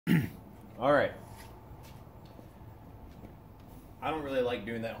All right. I don't really like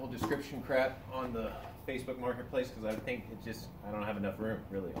doing that whole description crap on the Facebook Marketplace because I think I don't have enough room,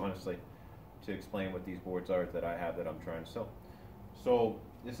 really, honestly, to explain what these boards are that I have that I'm trying to sell. So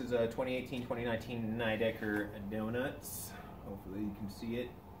this is a 2018-2019 Nidecker Donuts. Hopefully you can see it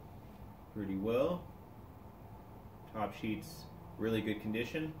pretty well. Top sheet's really good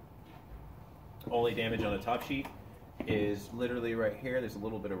condition. Only damage on the top sheet is literally right here. There's a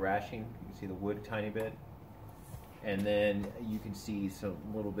little bit of rashing. You can see the wood a tiny bit. And then you can see some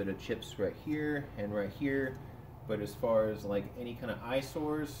little bit of chips right here and right here. But as far as like any kind of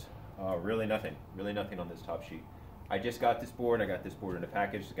eyesores, really nothing on this top sheet. I just got this board. I got this board in a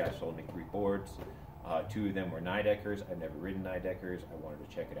package. The guy sold me 3 boards. 2 of them were Nideckers. I've never ridden Nideckers. I wanted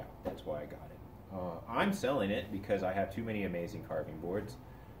to check it out. That's why I got it. I'm selling it because I have too many amazing carving boards.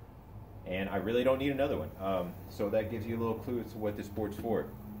 And I really don't need another one. So that gives you a little clue as to what this board's for.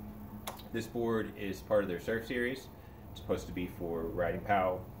 This board is part of their surf series. It's supposed to be for riding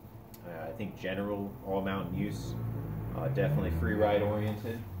POW. I think general all mountain use. Definitely free ride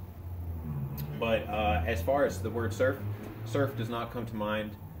oriented. But as far as the word surf does not come to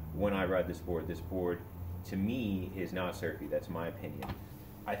mind when I ride this board. This board, to me, is not surfy. That's my opinion.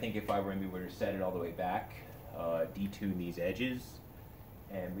 I think if I were to set it all the way back, detune these edges,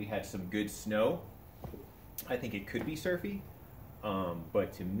 and we had some good snow, I think it could be surfy.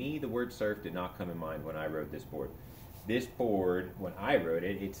 But to me, the word surf did not come in mind when I rode this board. This board, when I rode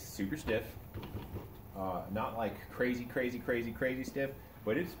it, it's super stiff. Not like crazy stiff,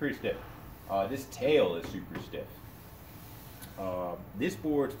 but it's pretty stiff. This tail is super stiff. This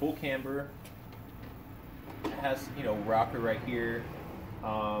board's full camber. It has, rocker right here,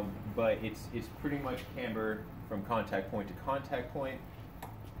 but it's pretty much camber from contact point to contact point.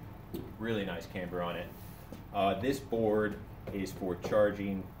 Really nice camber on it. This board is for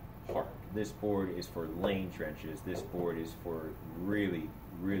charging hard. This board is for lane trenches. This board is for really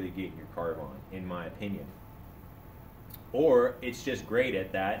getting your carve on, in my opinion. Or it's just great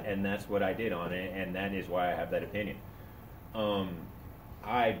at that, and that's what I did on it, and that is why I have that opinion.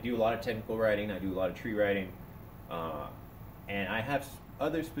 I do a lot of technical riding. I do a lot of tree riding, and I have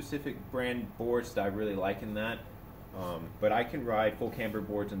other specific brand boards that I really like in that. But I can ride full camber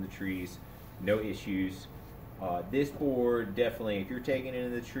boards in the trees, no issues. This board, definitely, if you're taking it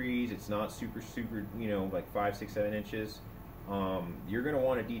into the trees, it's not super, like 5, 6, 7 inches. You're going to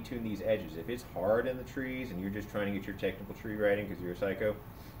want to detune these edges. If it's hard in the trees and you're just trying to get your technical tree riding because you're a psycho,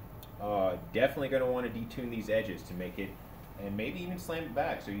 definitely going to want to detune these edges to make it, and maybe even slam it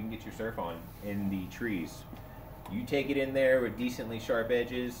back so you can get your surf on in the trees. You take it in there with decently sharp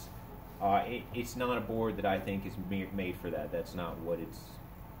edges, it's not a board that I think is made for that. That's not what it's.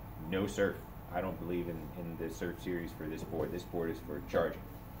 No surf. I don't believe in the surf series for this board. This board is for charging.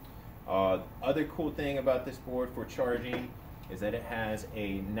 Other cool thing about this board for charging is that it has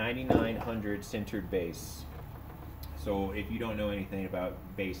a 9900 sintered base. So if you don't know anything about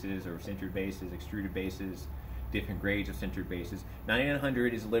bases or sintered bases, extruded bases, different grades of sintered bases,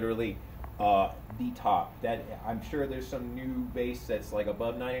 9900 is literally the top. That I'm sure there's some new base that's like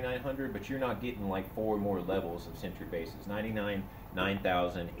above 9900, but you're not getting like 4 more levels of sintered bases. 99,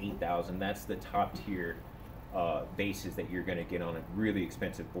 9000, 8000, that's the top tier bases that you're going to get on really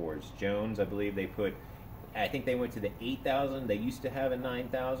expensive boards. Jones, I believe I think they went to the 8000. They used to have a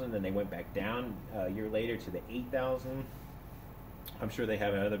 9000, then they went back down a year later to the 8000. I'm sure they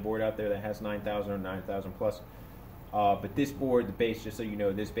have another board out there that has 9000 or 9000 plus. But this board, the base, just so you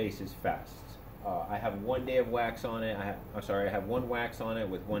know, this base is fast. I have 1 day of wax on it. I have 1 wax on it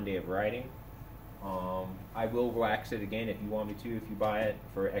with 1 day of riding. I will wax it again if you want me to, if you buy it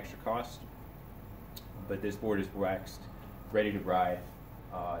for extra cost. But this board is waxed, ready to ride.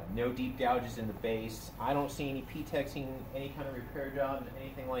 No deep gouges in the base. I don't see any P-texing, any kind of repair jobs,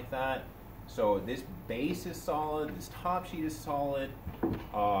 anything like that. So this base is solid, this top sheet is solid.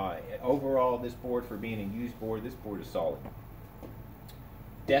 Overall, this board, for being a used board, this board is solid.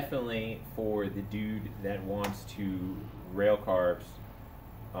 Definitely for the dude that wants to rail carves,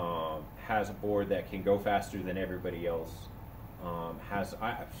 has a board that can go faster than everybody else.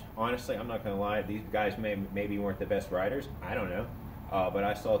 Honestly, I'm not gonna lie, these guys maybe weren't the best riders. I don't know, but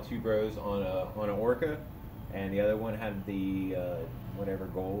I saw 2 bros on an Orca, and the other one had the whatever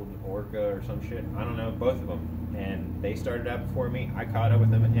gold Orca or some shit. I don't know, both of them, and they started out before me. I caught up with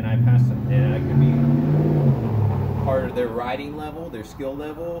them, and I passed them, and I could be part of their riding level, their skill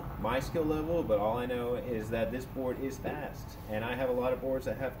level, my skill level. But all I know is that this board is fast, and I have a lot of boards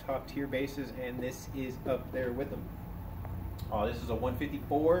that have top tier bases, and this is up there with them. This is a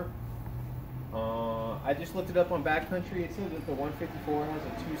 154. I just looked it up on Backcountry. It says that the 154 has a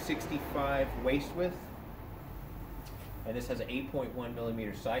 265 waist width, and this has an 8.1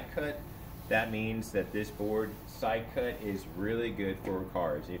 millimeter side cut. That means that this board side cut is really good for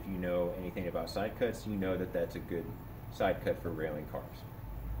cars. If you know anything about side cuts, you know that that's a good side cut for railing cars.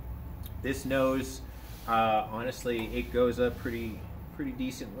 This nose, honestly, it goes up pretty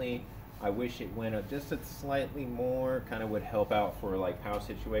decently. I wish it went up just a slightly more, kind of would help out for like house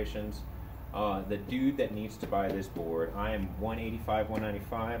situations. The dude that needs to buy this board, I am 185,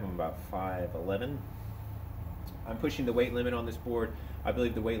 195, I'm about 5'11". I'm pushing the weight limit on this board. I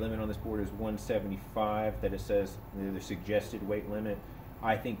believe the weight limit on this board is 175, that it says the suggested weight limit.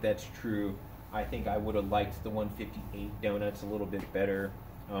 I think that's true. I think I would have liked the 158 Donuts a little bit better.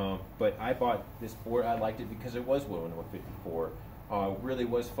 But I bought this board, I liked it because it was 154. Really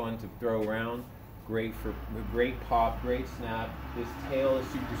was fun to throw around. Great pop, great snap. This tail is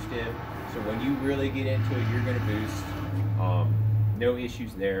super stiff, so when you really get into it, you're going to boost. No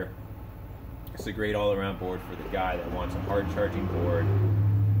issues there. It's a great all-around board for the guy that wants a hard-charging board,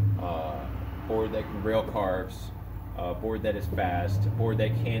 board that can rail carbs, board that is fast, board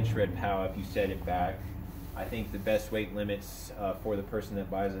that can shred power if you set it back. I think the best weight limits for the person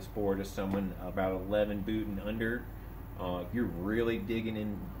that buys this board is someone about 11 boot and under. You're really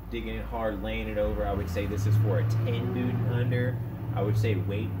digging it hard, laying it over. I would say this is for a 10 boot and under. I would say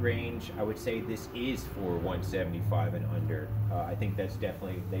weight range, I would say this is for 175 and under. I think that's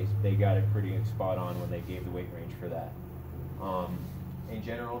definitely, they got it pretty spot on when they gave the weight range for that. In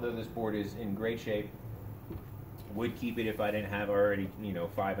general though, this board is in great shape. Would keep it if I didn't have already,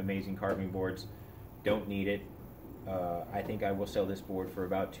 5 amazing carving boards. Don't need it. I think I will sell this board for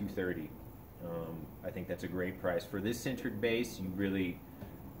about $230. I think that's a great price. For this sintered base, you really,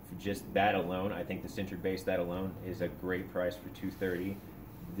 for just that alone, I think the sintered base, that alone, is a great price for $230.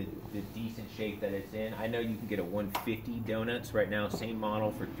 The decent shape that it's in. I know you can get a 150 Donuts right now, same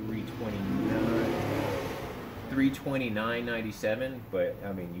model for $329.97, but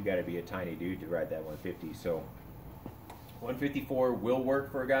I mean, you got to be a tiny dude to ride that 150. So 154 will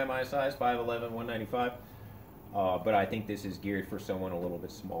work for a guy my size, 5'11", 195. But I think this is geared for someone a little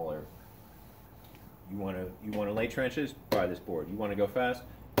bit smaller. You want to lay trenches? Buy this board. You want to go fast?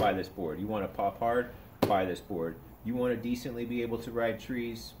 Buy this board. You want to pop hard? Buy this board. You want to decently be able to ride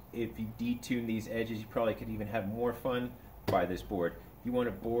trees? If you detune these edges, you probably could even have more fun. Buy this board. You want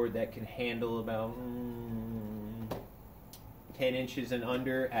a board that can handle about 10 inches and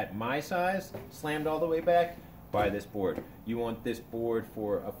under at my size, slammed all the way back? Buy this board. You want this board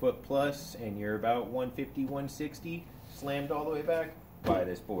for a foot plus and you're about 150, 160, slammed all the way back? Buy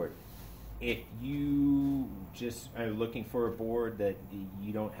this board. If you just are looking for a board that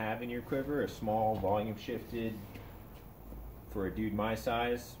you don't have in your quiver, a small volume shifted for a dude my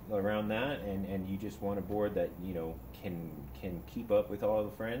size, around that, and you just want a board that can keep up with all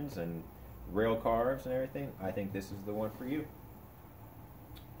the friends and rail cars and everything, I think this is the one for you.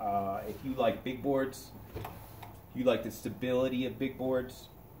 If you like big boards, you like the stability of big boards.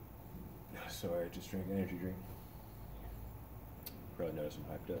 Sorry, I just drank an energy drink. Probably noticed I'm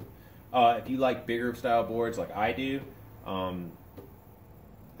hyped up. If you like bigger style boards like I do,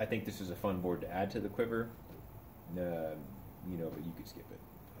 I think this is a fun board to add to the quiver. But you could skip it.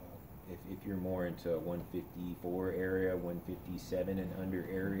 If you're more into 154 area, 157 and under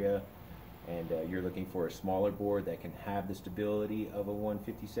area, and you're looking for a smaller board that can have the stability of a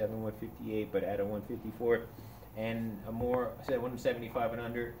 157, 158, but at a 154, and a more, say 175 and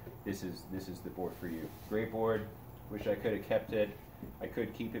under, this is the board for you. Great board. Wish I could have kept it. I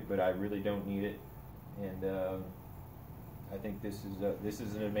could keep it, but I really don't need it. And I think this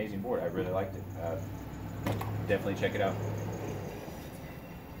is an amazing board. I really liked it. Definitely check it out.